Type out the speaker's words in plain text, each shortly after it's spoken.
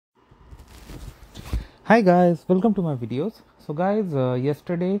Hi guys, welcome to my videos. So guys,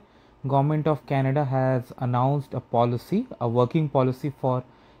 yesterday Government of Canada has announced a policy, a working policy for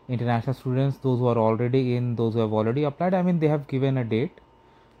international students, those who are already in, those who have already applied. I mean, they have given a date,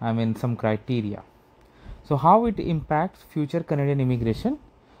 some criteria. So how it impacts future Canadian immigration?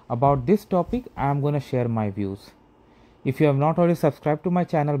 About this topic, I am going to share my views. If you have not already subscribed to my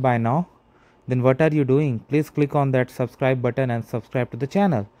channel by now, then what are you doing? Please click on that subscribe button and subscribe to the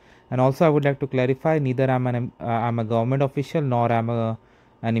channel. And also I would like to clarify, neither I'm a government official nor an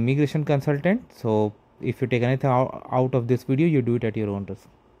immigration consultant. So if you take anything out of this video, you do it at your own risk.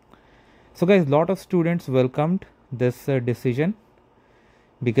 So guys, lot of students welcomed this decision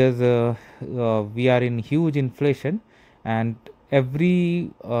because we are in huge inflation and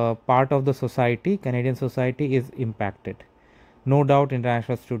every part of the society, Canadian society, is impacted. No doubt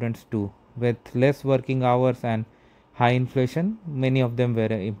international students too. With less working hours and high inflation, many of them were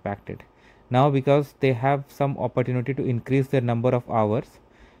impacted. Now because they have some opportunity to increase their number of hours,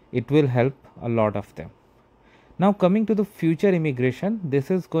 it will help a lot of them. Now coming to the future immigration, this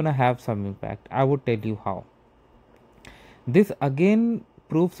is going to have some impact. I would tell you how. This again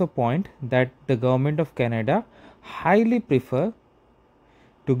proves a point that the government of Canada highly prefer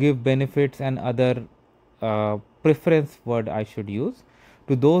to give benefits and other preference word I should use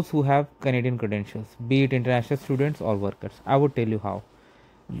to those who have Canadian credentials, be it international students or workers. I would tell you how.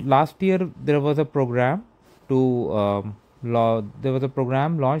 Last year there was a program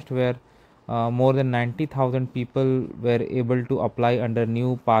launched where more than 90,000 people were able to apply under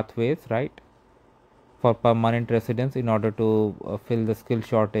new pathways, right, for permanent residence in order to fill the skill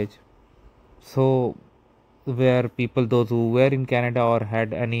shortage. So where people, those who were in Canada or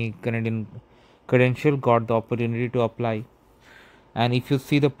had any Canadian credential, got the opportunity to apply. And if you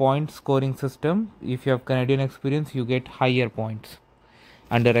see the point scoring system, if you have Canadian experience, you get higher points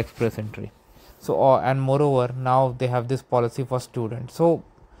under express entry. So and moreover, now they have this policy for students. So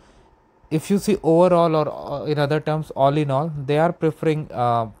if you see overall, or in other terms, all in all, they are preferring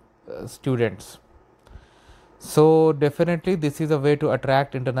students. So definitely this is a way to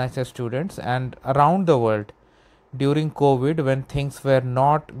attract international students. And around the world during COVID, when things were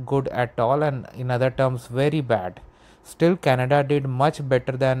not good at all, and in other terms very bad, still Canada did much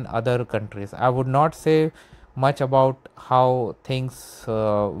better than other countries. I would not say much about how things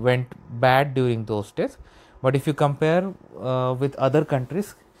went bad during those days, but if you compare with other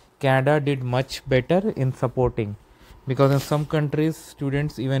countries, Canada did much better in supporting, because in some countries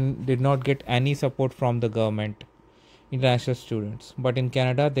students even did not get any support from the government, international students, but in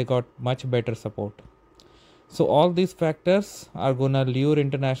Canada they got much better support. So all these factors are gonna lure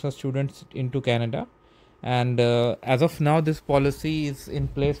international students into Canada, and as of now this policy is in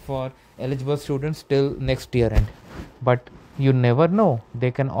place for eligible students till next year end. But you never know, they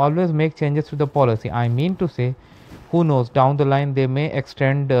can always make changes to the policy. I mean to say, who knows, down the line they may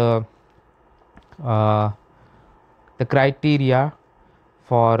extend the criteria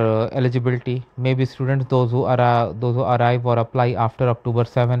for eligibility. Maybe students, those who arrive or apply after October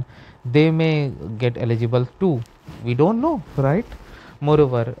 7, they may get eligible too. We don't know, right?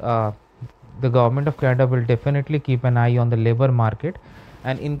 Moreover, the government of Canada will definitely keep an eye on the labor market,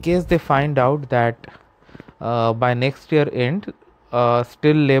 and in case they find out that by next year end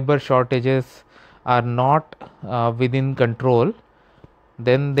still labor shortages are not within control,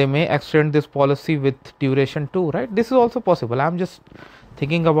 then they may extend this policy with duration too, right? This is also possible. I'm just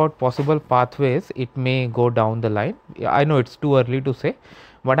thinking about possible pathways it may go down the line. I know it's too early to say,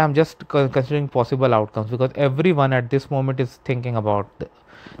 but I'm just considering possible outcomes, because everyone at this moment is thinking about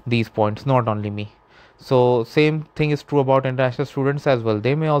these points, not only me. So same thing is true about international students as well.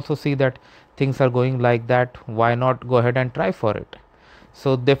 They may also see that things are going like that, why not go ahead and try for it.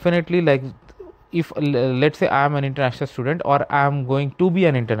 So definitely, like, if let's say I am an international student, or I am going to be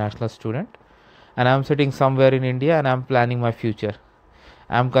an international student, and I am sitting somewhere in India and I am planning my future,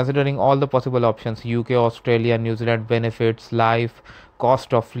 I am considering all the possible options: UK, Australia, New Zealand, benefits, life,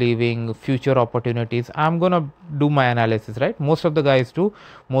 cost of living, future opportunities. I am gonna do my analysis, right? Most of the guys do.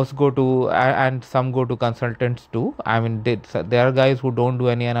 Most go to and some go to consultants too. I mean, there are guys who don't do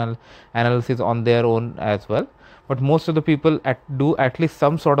any analysis on their own as well, but most of the people do at least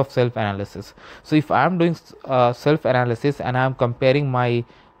some sort of self analysis. So if I am doing self analysis and I am comparing my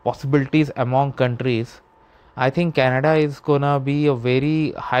possibilities among countries, I think Canada is gonna be a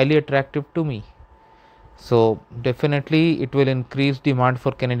very highly attractive to me. So definitely it will increase demand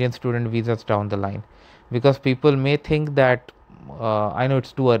for Canadian student visas down the line, because people may think that I know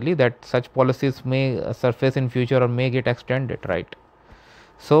it's too early, that such policies may surface in future or may get extended, right?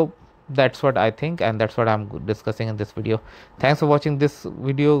 So That's what I think, and that's what I'm discussing in this video. Thanks for watching this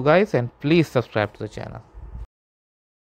video, guys, and please subscribe to the channel.